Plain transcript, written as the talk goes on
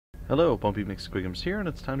Hello, Bumpy McSquigums here, and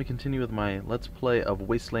it's time to continue with my Let's Play of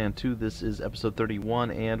Wasteland 2. This is episode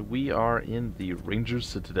 31, and we are in the Ranger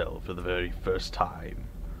Citadel for the very first time.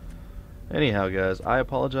 Anyhow, guys, I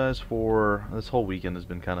apologize for this whole weekend has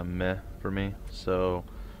been kind of meh for me, so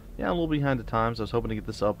yeah, I'm a little behind the times. I was hoping to get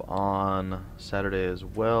this up on Saturday as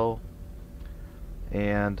well,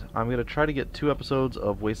 and I'm going to try to get 2 episodes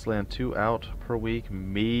of Wasteland 2 out per week,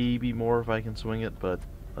 maybe more if I can swing it, but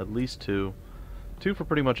at least 2. 2 for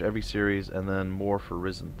pretty much every series, and then more for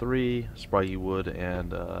Risen 3, Sprightly Wood,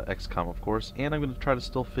 and XCOM, of course. And I'm going to try to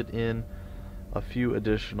still fit in a few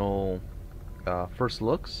additional first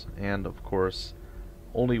looks, and of course,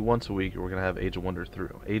 only once a week we're going to have Age of Wonders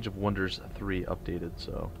 3 updated.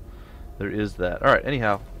 So there is that. All right.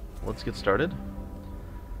 Anyhow, let's get started.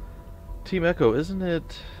 Team Echo, isn't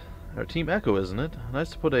it? Or Team Echo, isn't it?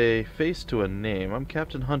 Nice to put a face to a name. I'm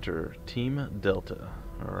Captain Hunter, Team Delta.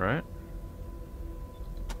 All right.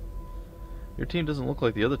 Your team doesn't look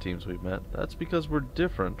like the other teams we've met. That's because we're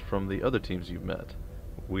different from the other teams you've met.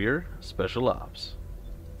 We're Special Ops.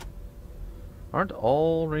 Aren't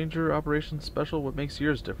all Ranger operations special? What makes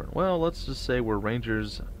yours different? Well, let's just say we're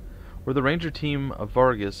Rangers. We're the Ranger team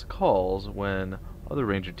Vargas calls when other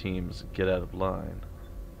Ranger teams get out of line.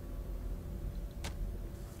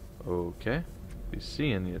 Okay. Be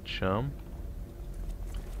seeing you, chum.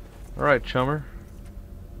 Alright, chummer.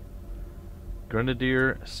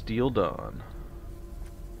 Grenadier Steel Dawn.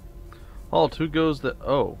 Halt, who goes that?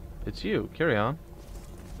 Oh, it's you. Carry on.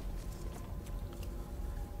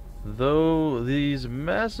 Though these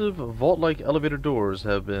massive vault-like elevator doors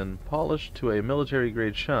have been polished to a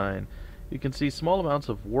military-grade shine, you can see small amounts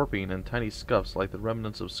of warping and tiny scuffs like the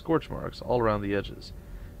remnants of scorch marks all around the edges.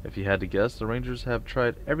 If you had to guess, the Rangers have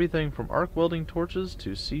tried everything from arc welding torches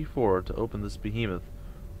to C4 to open this behemoth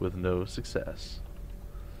with no success.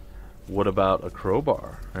 What about a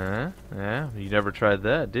crowbar? Huh? Yeah, you never tried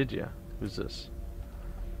that, did you? Who's this?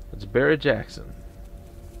 It's Barry Jackson.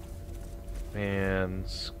 And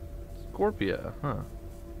Scorpia, huh?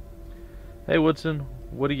 Hey, Woodson,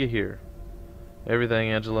 what do you hear? Everything,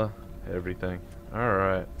 Angela. Everything.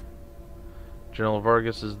 Alright. General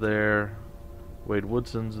Vargas is there. Wade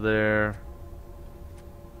Woodson's there.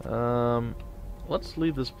 Let's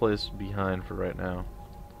leave this place behind for right now.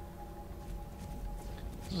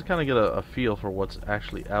 Just kind of get a feel for what's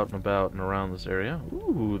actually out and about and around this area.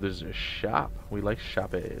 Ooh, there's a shop. We like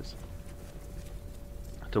shoppies.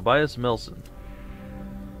 Tobias Melson.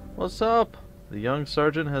 What's up? The young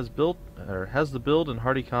sergeant has the build and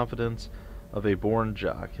hearty confidence of a born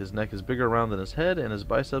jock. His neck is bigger around than his head, and his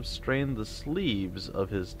biceps strain the sleeves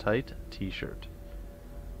of his tight t-shirt.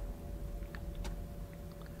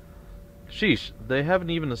 Sheesh, they haven't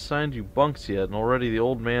even assigned you bunks yet, and already the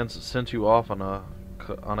old man's sent you off on a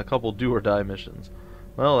couple do-or-die missions.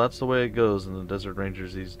 Well, that's the way it goes in the Desert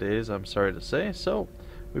Rangers these days, I'm sorry to say, so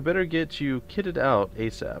we better get you kitted out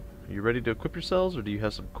ASAP. Are you ready to equip yourselves, or do you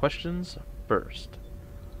have some questions first?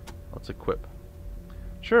 Let's equip.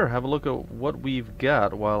 Sure, have a look at what we've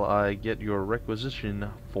got while I get your requisition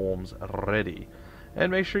forms ready.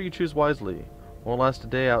 And make sure you choose wisely. Won't last a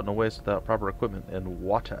day out in a waste without proper equipment and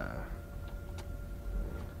water.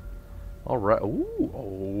 Alright. Ooh.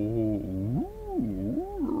 Oh.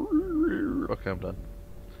 Okay, I'm done.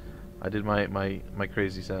 I did my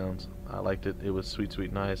crazy sounds. I liked it. It was sweet,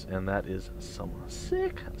 sweet, nice, and that is some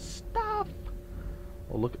sick stuff.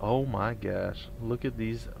 Oh look! Oh my gosh! Look at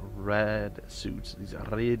these rad suits, these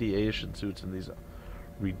radiation suits, and these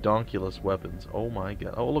redonkulous weapons. Oh my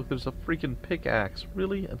god! Oh look! There's a freaking pickaxe.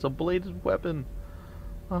 Really? It's a bladed weapon.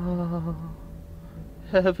 Ah.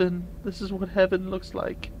 Heaven. This is what heaven looks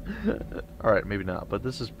like. Alright, maybe not, but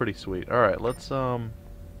this is pretty sweet. Alright, let's, do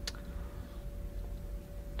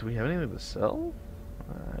we have anything to sell?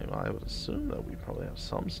 I would assume that we probably have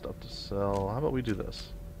some stuff to sell. How about we do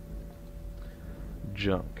this?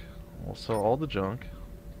 Junk. We'll sell all the junk.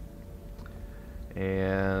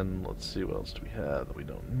 And let's see, what else do we have that we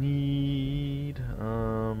don't need?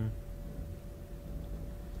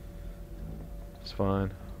 It's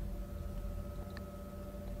fine.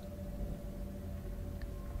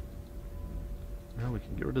 Now we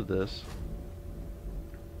can get rid of this.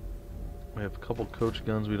 We have a couple coach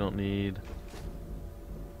guns we don't need.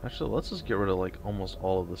 Actually, let's just get rid of like almost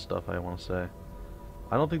all of the stuff I want to say.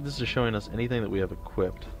 I don't think this is showing us anything that we have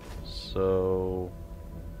equipped. So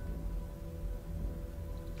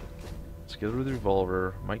let's get rid of the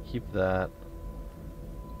revolver. Might keep that.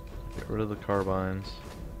 Get rid of the carbines.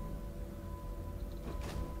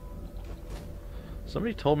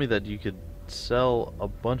 Somebody told me that you could sell a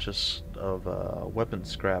bunch of weapon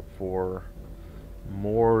scrap for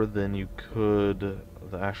more than you could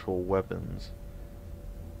the actual weapons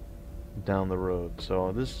down the road.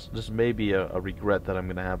 So this may be a regret that I'm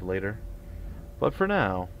going to have later. But for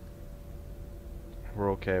now,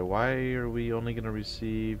 we're okay. Why are we only going to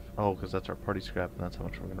receive... Oh, because that's our party scrap, and that's how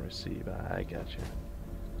much we're going to receive. I gotcha.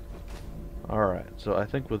 Alright, so I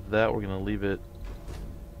think with that we're going to leave it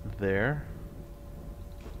there.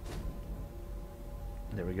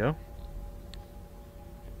 There we go.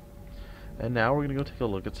 And now we're going to go take a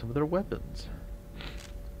look at some of their weapons,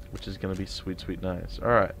 which is going to be sweet, sweet nice.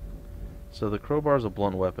 Alright, so the crowbar is a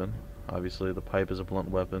blunt weapon. Obviously, the pipe is a blunt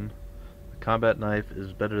weapon. The combat knife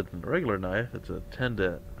is better than the regular knife. It's a 10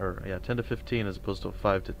 to 15 as opposed to a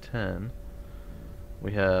 5 to 10.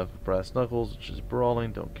 We have brass knuckles, which is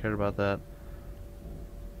brawling. Don't care about that.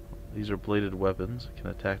 These are bladed weapons. Can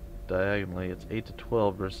attack diagonally. It's 8 to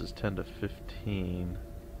 12 versus 10 to 15.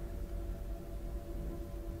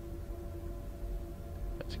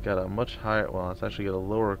 It's got a much higher, well, it's actually got a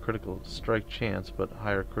lower critical strike chance, but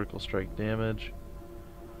higher critical strike damage.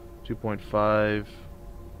 2.5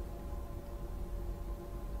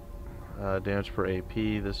 damage per AP.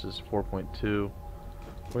 This is 4.2.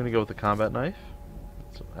 We're going to go with the combat knife.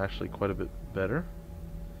 It's actually quite a bit better.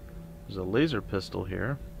 There's a laser pistol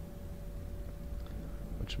here,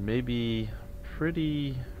 which may be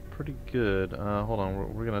pretty good. Hold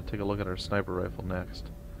on, we're going to take a look at our sniper rifle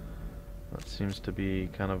next. That seems to be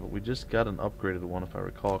kind of... We just got an upgraded one, if I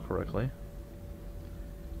recall correctly.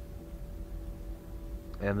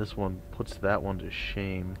 And this one puts that one to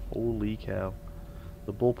shame. Holy cow.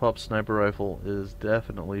 The bullpup sniper rifle is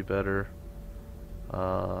definitely better.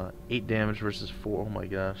 8 damage versus 4. Oh my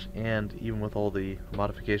gosh. And even with all the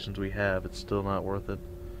modifications we have, it's still not worth it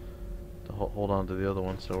to hold on to the other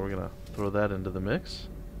one. So we're going to throw that into the mix.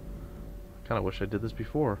 I kind of wish I did this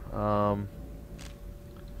before.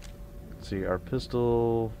 Let's see, our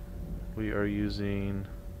pistol, we are using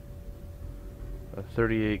a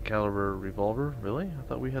 38 caliber revolver. Really? I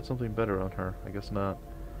thought we had something better on her. I guess not.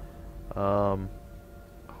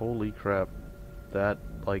 Holy crap. That,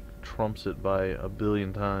 like, trumps it by a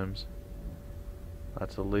billion times.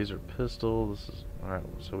 That's a laser pistol. This is... Alright,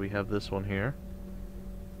 so we have this one here.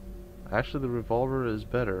 Actually, the revolver is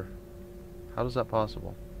better. How is that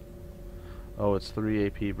possible? Oh, it's 3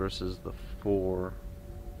 AP versus the 4.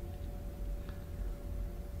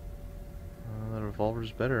 The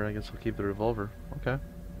revolver's better. I guess I'll keep the revolver. Okay.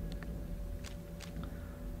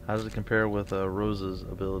 How does it compare with Rose's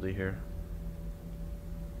ability here?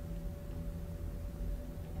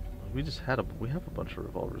 We just had we have a bunch of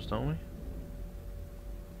revolvers, don't we?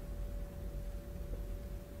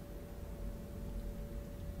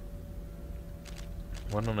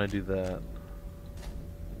 Why don't I do that?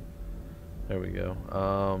 There we go.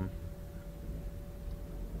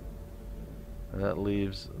 And that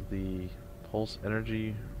leaves the pulse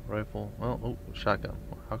energy rifle. Well, oh, shotgun.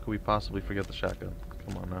 How could we possibly forget the shotgun?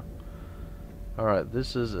 Come on now. Alright,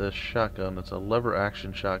 this is a shotgun. It's a lever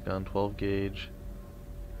action shotgun, 12 gauge.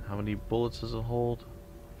 How many bullets does it hold?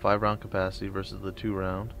 5 round capacity versus the 2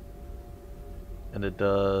 round. And it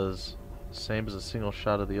does the same as a single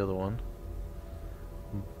shot of the other one.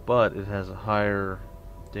 But it has a higher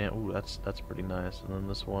ooh, that's pretty nice. And then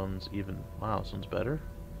this one's even, wow, this one's better.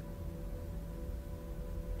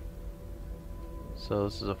 So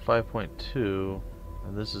this is a 5.2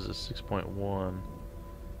 and this is a 6.1.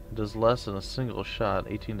 It does less than a single shot,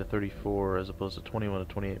 18 to 34 as opposed to 21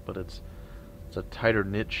 to 28, but it's a tighter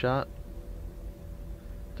knit shot.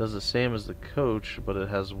 It does the same as the coach, but it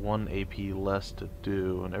has 1 AP less to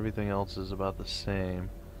do, and everything else is about the same.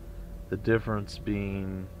 The difference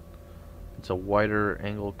being it's a wider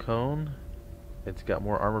angle cone, it's got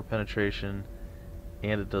more armor penetration,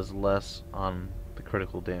 and it does less on the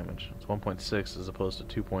critical damage. It's 1.6 as opposed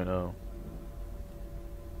to 2.0.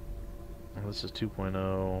 And this is 2.0.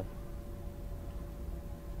 Well,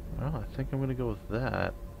 I think I'm going to go with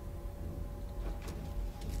that.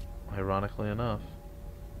 Ironically enough.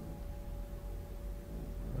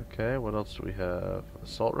 Okay, what else do we have?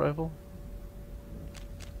 Assault rifle?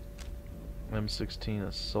 M16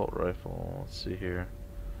 assault rifle. Let's see here.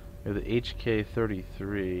 We have the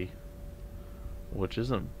HK-33, which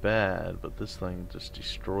isn't bad, but this thing just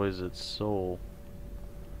destroys its soul.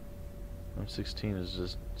 M16 is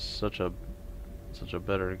just such a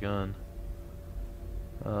better gun.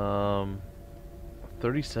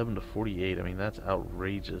 37 to 48. I mean, that's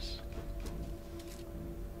outrageous.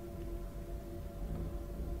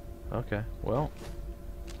 Okay, well,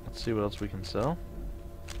 let's see what else we can sell.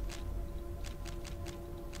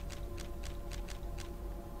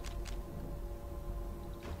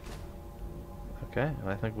 Okay, and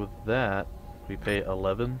I think with that, We pay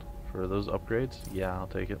 11 for those upgrades. Yeah, I'll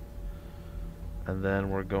take it. And then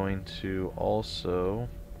we're going to also...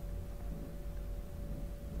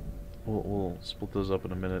 We'll split those up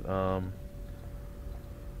in a minute. We're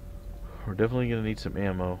definitely going to need some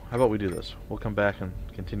ammo. How about we do this? We'll come back and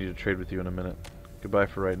continue to trade with you in a minute. Goodbye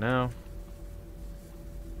for right now.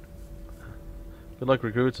 Good luck,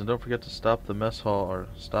 recruits, and don't forget to stop the mess hall, or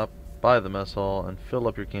stop by the mess hall and fill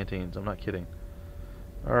up your canteens. I'm not kidding.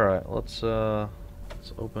 Alright, let's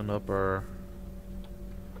open up our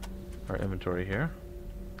inventory here.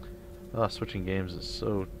 Switching games is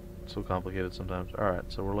so complicated sometimes.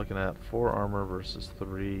 Alright, so we're looking at 4 armor versus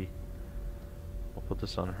 3. We'll put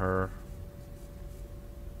this on her.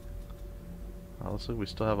 Looks like we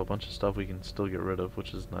still have a bunch of stuff we can still get rid of,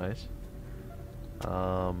 which is nice.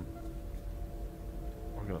 We're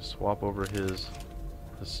gonna swap over his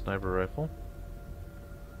sniper rifle.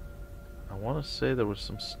 I want to say there was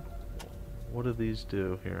some... What do these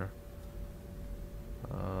do here?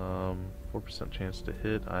 4% chance to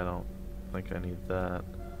hit. I don't think I need that.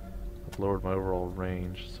 I've lowered my overall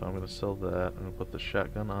range, so I'm going to sell that. I'm going to put the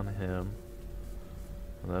shotgun on him,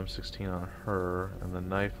 and the M16 on her, and the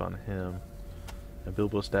knife on him. And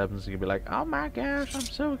Bilbo Stabbins is going to be like, oh my gosh, I'm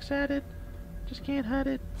so excited. Just can't hide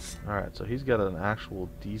it. Alright, so he's got an actual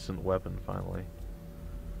decent weapon finally.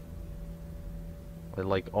 I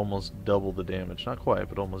like almost double the damage. Not quite,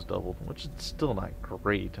 but almost doubled, which is still not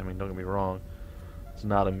great. I mean, don't get me wrong. It's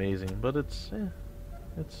not amazing, but it's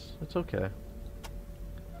okay.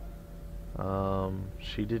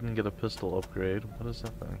 She didn't get a pistol upgrade. What is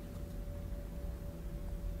that thing?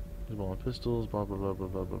 Well, pistols, blah blah blah blah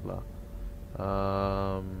blah blah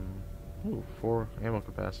blah. Ooh, 4 ammo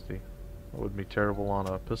capacity. That would be terrible on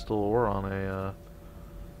a pistol or on a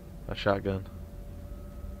shotgun.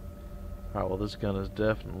 Alright, well this gun is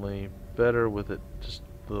definitely better with it. Just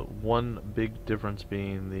the one big difference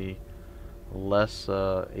being the less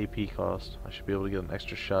AP cost. I should be able to get an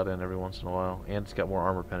extra shot in every once in a while, and it's got more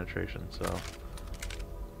armor penetration. So,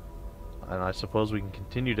 and I suppose we can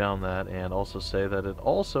continue down that and also say that it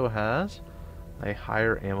also has a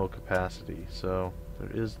higher ammo capacity. So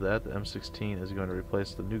there is that. The M16 is going to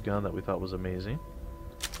replace the new gun that we thought was amazing.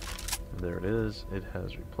 And there it is. It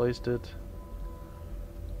has replaced it.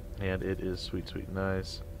 And it is sweet, sweet,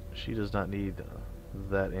 nice. She does not need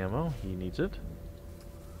that ammo. He needs it.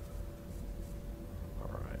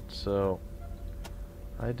 Alright, so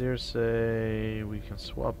I dare say we can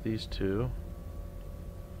swap these two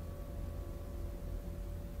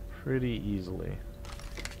pretty easily.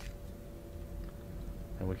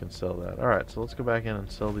 And we can sell that. Alright, so let's go back in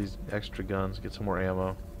and sell these extra guns, get some more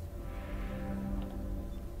ammo.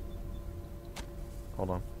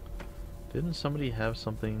 Hold on. Didn't somebody have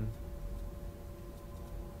something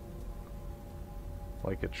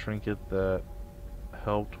like a trinket that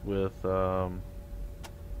helped with buying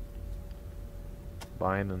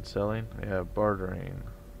and selling? Yeah, bartering.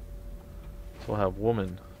 So we'll have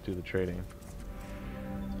woman do the trading.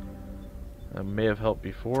 That may have helped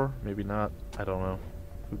before, maybe not. I don't know.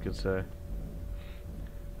 Who could say?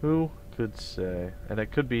 Who could say? And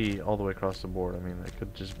it could be all the way across the board. I mean, it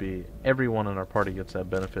could just be everyone in our party gets that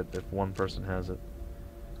benefit if one person has it.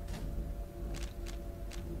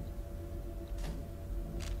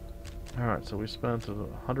 Alright, so we spent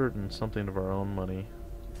 100 and something of our own money.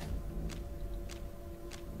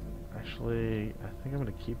 Actually, I think I'm going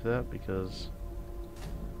to keep that because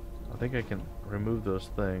I think I can remove those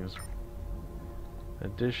things.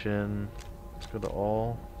 Addition, let's go to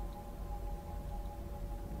all.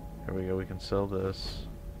 Here we go, we can sell this,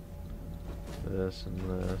 this, and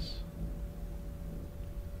this.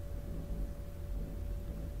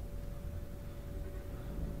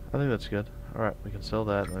 I think that's good. Alright, we can sell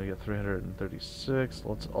that, and we get 336.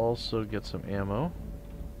 Let's also get some ammo.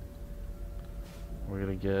 We're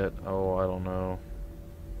gonna get, oh, I don't know,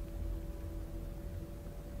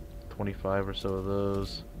 25 or so of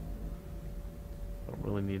those. Don't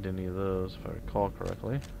really need any of those, if I recall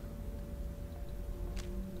correctly.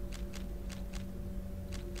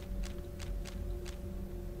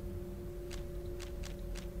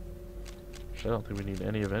 I don't think we need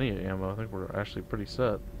any ammo. I think we're actually pretty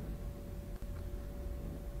set.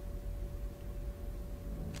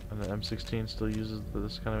 And the M16 still uses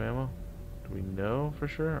this kind of ammo? Do we know for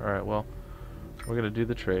sure? Alright, well, we're gonna do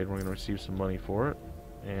the trade. We're gonna receive some money for it,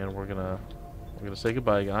 and we're gonna say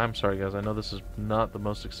goodbye. I'm sorry guys, I know this is not the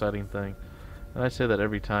most exciting thing, and I say that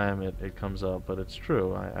every time it comes up, but it's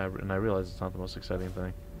true. And I realize it's not the most exciting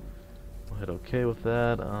thing. We'll hit OK with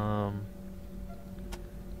that.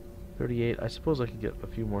 38. I suppose I could get a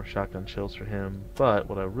few more shotgun shells for him, but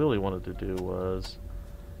what I really wanted to do was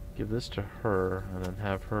give this to her, and then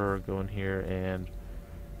have her go in here and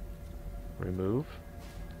remove.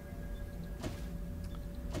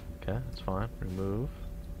 Okay, that's fine. Remove.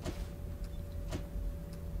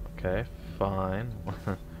 Okay, fine.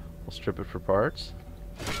 We'll strip it for parts.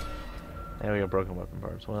 And we got broken weapon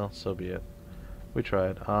parts. Well, so be it. We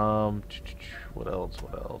tried. What else?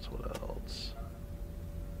 What else? What else?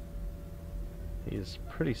 He's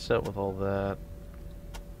pretty set with all that.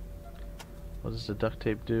 What does the duct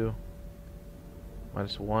tape do?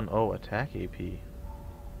 -1. Oh, attack AP.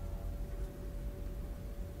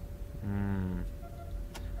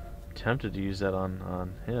 Tempted to use that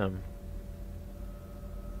on him.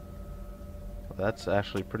 That's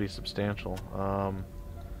actually pretty substantial.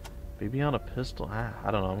 Maybe on a pistol.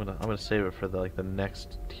 I don't know. I'm gonna save it for the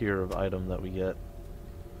next tier of item that we get.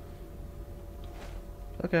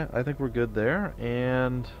 Okay, I think we're good there.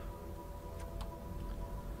 And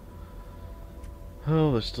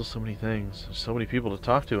oh, there's still so many things. There's so many people to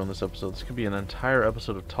talk to on this episode. This could be an entire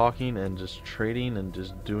episode of talking and just trading and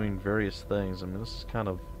just doing various things. I mean, this is kind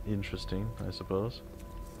of interesting, I suppose.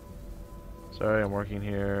 Sorry, I'm working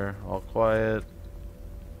here. All quiet.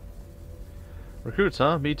 Recruits,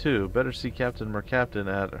 huh? Me too. Better see Captain Mercaptain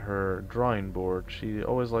at her drawing board. She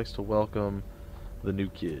always likes to welcome the new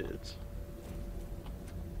kids.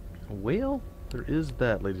 Well, there is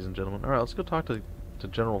that, ladies and gentlemen. Alright, let's go talk to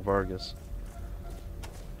General Vargas.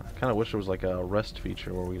 I kind of wish there was like a rest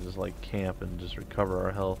feature where we just like camp and just recover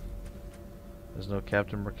our health. There's no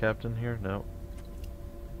Captain Mercaptain here? No.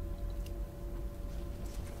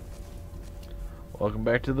 Welcome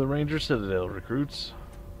back to the Ranger Citadel, recruits.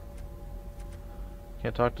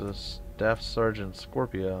 Can't talk to the Staff Sergeant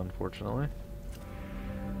Scorpia, unfortunately.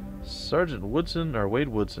 Sergeant Woodson, or Wade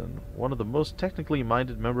Woodson, one of the most technically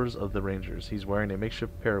minded members of the Rangers. He's wearing a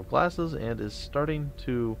makeshift pair of glasses and is starting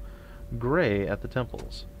to gray at the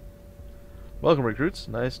temples. Welcome, recruits.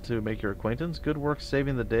 Nice to make your acquaintance. Good work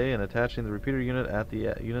saving the day and attaching the repeater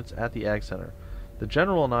units at the Ag Center. The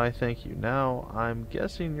General and I thank you. Now, I'm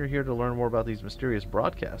guessing you're here to learn more about these mysterious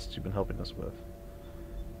broadcasts you've been helping us with.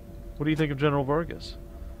 What do you think of General Vargas?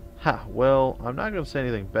 Ha, well, I'm not going to say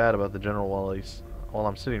anything bad about the General while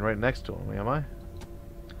I'm sitting right next to him, am I?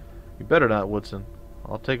 You better not, Woodson.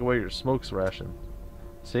 I'll take away your smokes ration.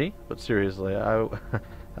 See? But seriously, I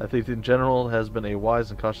think the General has been a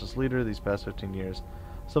wise and cautious leader these past 15 years.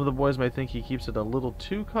 Some of the boys may think he keeps it a little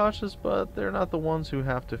too cautious, but they're not the ones who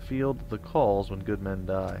have to field the calls when good men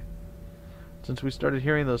die. Since we started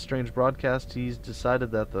hearing those strange broadcasts, he's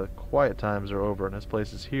decided that the quiet times are over and his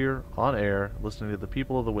place is here, on air, listening to the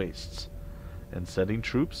people of the Wastes, and sending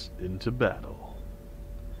troops into battle.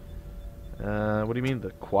 What do you mean,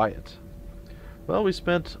 the quiet? Well, we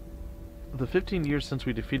spent the 15 years since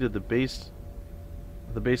we defeated the base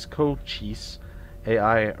co-chiefs,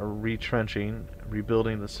 AI retrenching,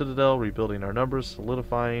 rebuilding the Citadel, rebuilding our numbers,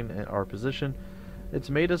 solidifying our position. It's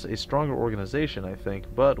made us a stronger organization, I think,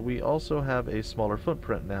 but we also have a smaller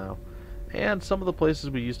footprint now, and some of the places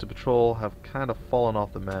we used to patrol have kind of fallen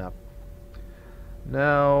off the map.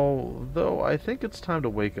 Now, though, I think it's time to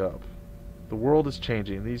wake up. The world is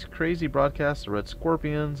changing. These crazy broadcasts, the Red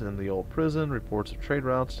Scorpions and the old prison, reports of trade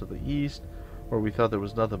routes to the east, where we thought there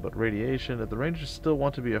was nothing but radiation. If the Rangers still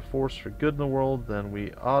want to be a force for good in the world, then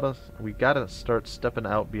we gotta start stepping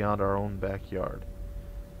out beyond our own backyard.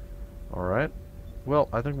 Alright. Well,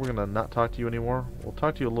 I think we're gonna not talk to you anymore. We'll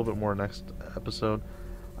talk to you a little bit more next episode.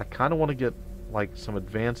 I kinda wanna get like some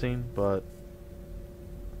advancing, but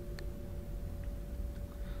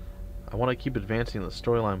I want to keep advancing the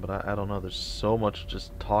storyline, but I don't know. There's so much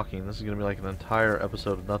just talking. This is going to be like an entire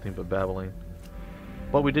episode of nothing but babbling.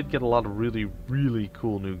 But we did get a lot of really, really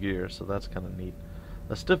cool new gear, so that's kind of neat.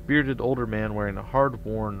 A stiff-bearded older man wearing a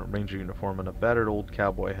hard-worn ranger uniform and a battered old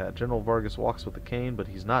cowboy hat. General Vargas walks with a cane, but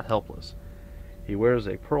he's not helpless. He wears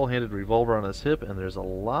a pearl-handled revolver on his hip, and there's a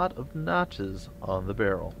lot of notches on the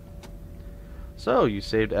barrel. So, you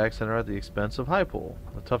saved Ag Center at the expense of Highpool.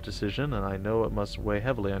 A tough decision, and I know it must weigh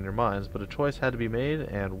heavily on your minds, but a choice had to be made,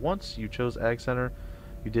 and once you chose Ag Center,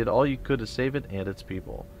 you did all you could to save it and its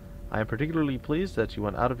people. I am particularly pleased that you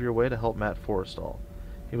went out of your way to help Matt Forrestal.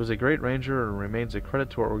 He was a great ranger and remains a credit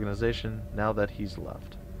to our organization now that he's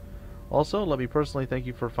left. Also, let me personally thank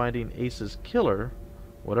you for finding Ace's killer,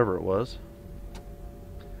 whatever it was.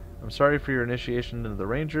 I'm sorry for your initiation into the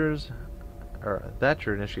Rangers, or that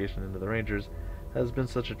your initiation into the Rangers has been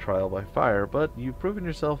such a trial by fire, but you've proven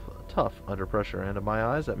yourself tough under pressure, and in my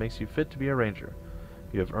eyes that makes you fit to be a ranger.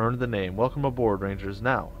 You have earned the name. Welcome aboard, Rangers.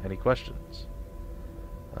 Now, any questions?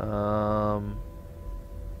 I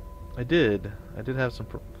did have some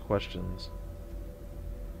questions.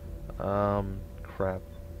 Crap.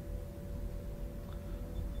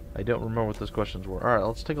 I don't remember what those questions were. Alright,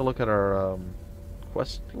 let's take a look at our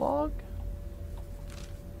quest log.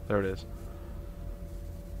 There it is.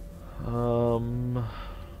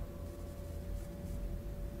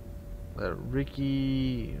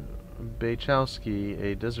 Ricky Bachowski,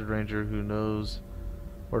 a desert ranger who knows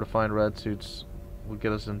where to find rad suits, will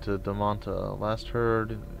get us into Damanta. Last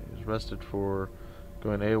heard, he's arrested for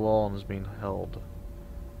going AWOL and is being held.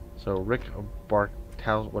 So Rick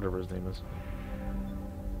Bartow, whatever his name is.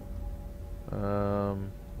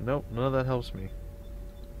 Nope, none of that helps me.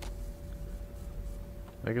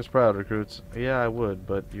 Make us proud, recruits. Yeah, I would,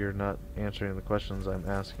 but you're not answering the questions I'm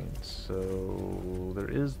asking. So there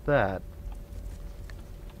is that.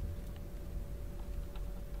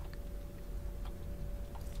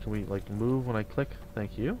 Can we, like, move when I click?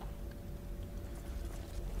 Thank you.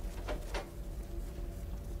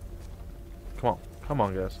 Come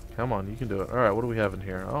on, guys. Come on, you can do it. Alright, what do we have in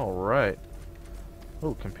here? Alright.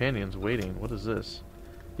 Oh, companions waiting. What is this?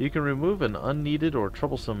 You can remove an unneeded or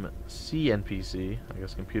troublesome CNPC, I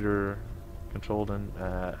guess computer controlled and,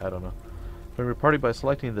 I don't know, from your party by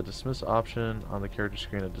selecting the dismiss option on the character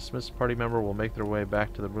screen. A dismissed party member will make their way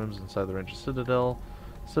back to the rooms inside the Ranger Citadel,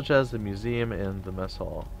 such as the museum and the mess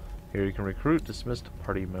hall. Here you can recruit dismissed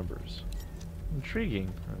party members.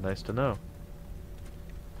 Intriguing. Nice to know.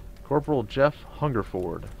 Corporal Jeff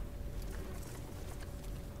Hungerford.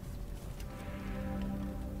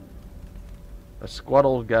 A squat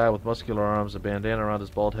old guy with muscular arms, a bandana around his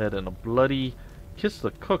bald head, and a bloody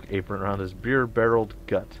kiss-the-cook apron around his beer-barreled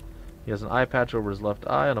gut. He has an eye patch over his left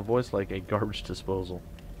eye and a voice like a garbage disposal.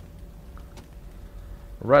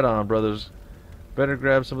 Right on, brothers. Better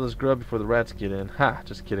grab some of this grub before the rats get in. Ha!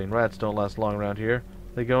 Just kidding. Rats don't last long around here.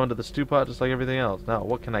 They go into the stew pot just like everything else. Now,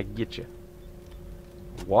 what can I get you?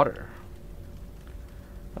 Water.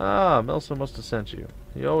 Ah, Melsa must have sent you.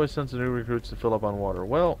 He always sends the new recruits to fill up on water.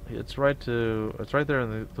 Well, it's right there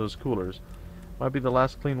in those coolers. Might be the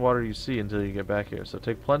last clean water you see until you get back here. So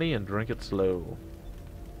take plenty and drink it slow.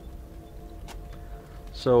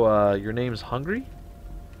 So, your name's Hungry?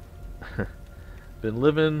 Been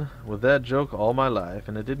living with that joke all my life,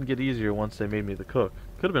 and it didn't get easier once they made me the cook.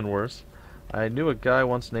 Could have been worse. I knew a guy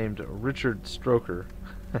once named Richard Stroker.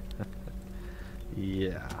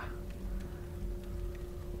 Yeah.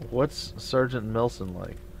 What's Sergeant Melson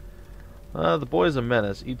like? The boy's a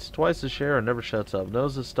menace. Eats twice his share and never shuts up.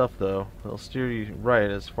 Knows his stuff, though. He'll steer you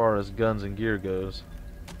right as far as guns and gear goes.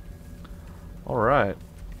 Alright.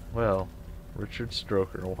 Well, Richard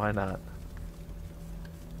Stroker. Why not?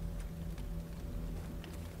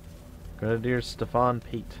 Grenadier Stefan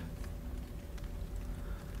Pate.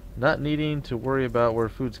 Not needing to worry about where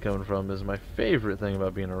food's coming from is my favorite thing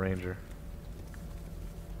about being a ranger.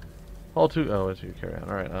 All two. Oh, it's you carry on.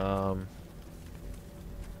 Alright,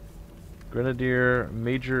 Grenadier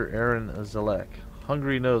Major Aaron Zalek.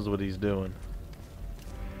 Hungry knows what he's doing.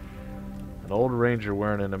 An old ranger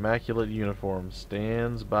wearing an immaculate uniform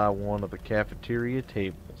stands by one of the cafeteria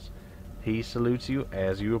tables. He salutes you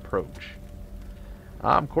as you approach.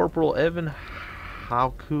 I'm Corporal Evan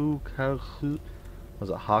Hako. Was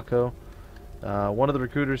it Hako? One of the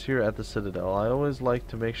recruiters here at the Citadel. I always like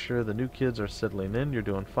to make sure the new kids are settling in. You're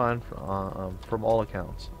doing fine from all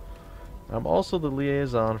accounts. I'm also the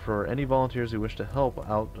liaison for any volunteers who wish to help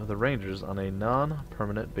out the Rangers on a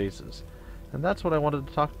non-permanent basis. And that's what I wanted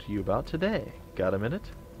to talk to you about today. Got a minute?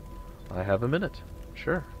 I have a minute.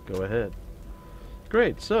 Sure, go ahead.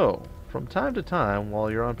 Great, so, from time to time while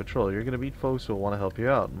you're on patrol, you're going to meet folks who will want to help you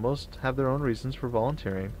out. Most have their own reasons for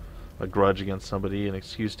volunteering. A grudge against somebody, an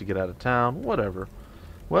excuse to get out of town, whatever.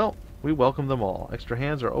 Well, we welcome them all. Extra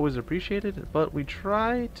hands are always appreciated, but we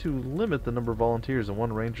try to limit the number of volunteers in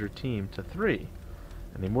one ranger team to 3.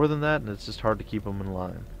 Any more than that, and it's just hard to keep them in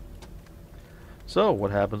line. So, what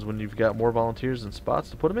happens when you've got more volunteers than spots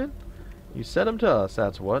to put them in? You send them to us,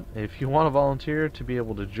 that's what. If you want a volunteer to be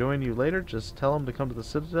able to join you later, just tell them to come to the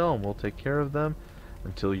Citadel and we'll take care of them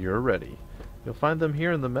until you're ready. You'll find them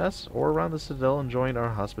here in the mess or around the Citadel enjoying our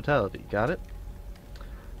hospitality. Got it?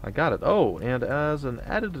 I got it. Oh, and as an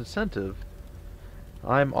added incentive,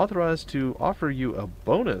 I'm authorized to offer you a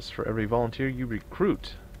bonus for every volunteer you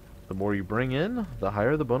recruit. The more you bring in, the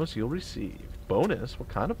higher the bonus you'll receive. Bonus? What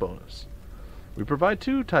kind of bonus? We provide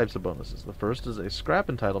 2 types of bonuses. The first is a scrap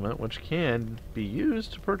entitlement, which can be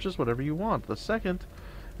used to purchase whatever you want. The second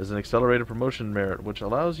is an accelerated promotion merit, which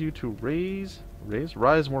allows you to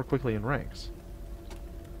rise more quickly in ranks.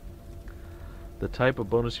 The type of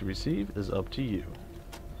bonus you receive is up to you.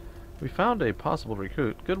 We found a possible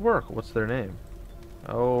recruit. Good work. What's their name?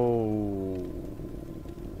 Oh.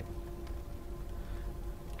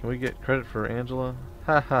 Can we get credit for Angela?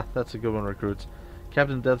 Haha, that's a good one, recruits.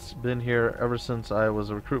 Captain Death's been here ever since I was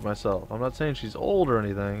a recruit myself. I'm not saying she's old or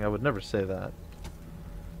anything. I would never say that.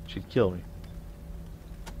 She'd kill me.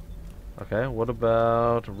 Okay, what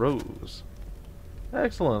about Rose?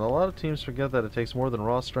 Excellent. A lot of teams forget that it takes more than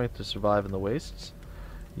raw strength to survive in the wastes.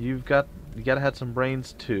 You gotta have some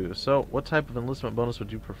brains too. So, what type of enlistment bonus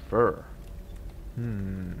would you prefer?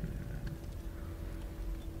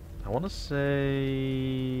 I want to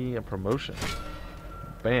say a promotion.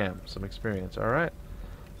 Bam, some experience. Alright.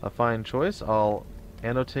 A fine choice. I'll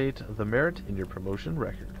annotate the merit in your promotion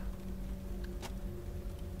record.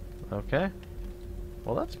 Okay.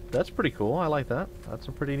 Well, that's pretty cool. I like that. That's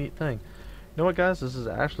a pretty neat thing. You know what, guys? This has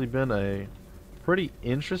actually been a pretty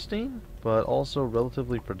interesting, but also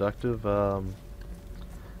relatively productive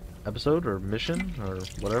episode or mission or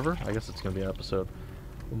whatever. I guess it's going to be an episode.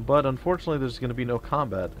 But unfortunately, there's going to be no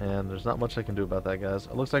combat, and there's not much I can do about that, guys.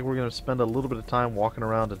 It looks like we're going to spend a little bit of time walking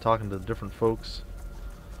around and talking to different folks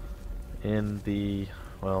in the,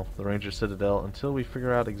 well, the Ranger Citadel until we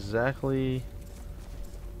figure out exactly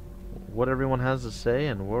what everyone has to say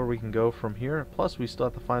and where we can go from here. Plus, we still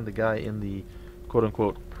have to find the guy in the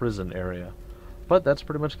quote-unquote prison area. But that's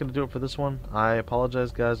pretty much going to do it for this one. I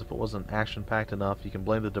apologize, guys, if it wasn't action-packed enough. You can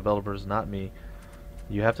blame the developers, not me.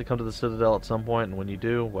 You have to come to the Citadel at some point, and when you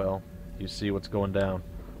do, well, you see what's going down.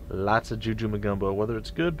 Lots of Juju Magumbo. Whether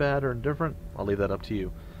it's good, bad, or indifferent, I'll leave that up to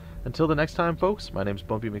you. Until the next time, folks, my name's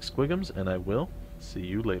Bumpy McSquigums, and I will see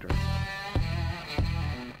you later.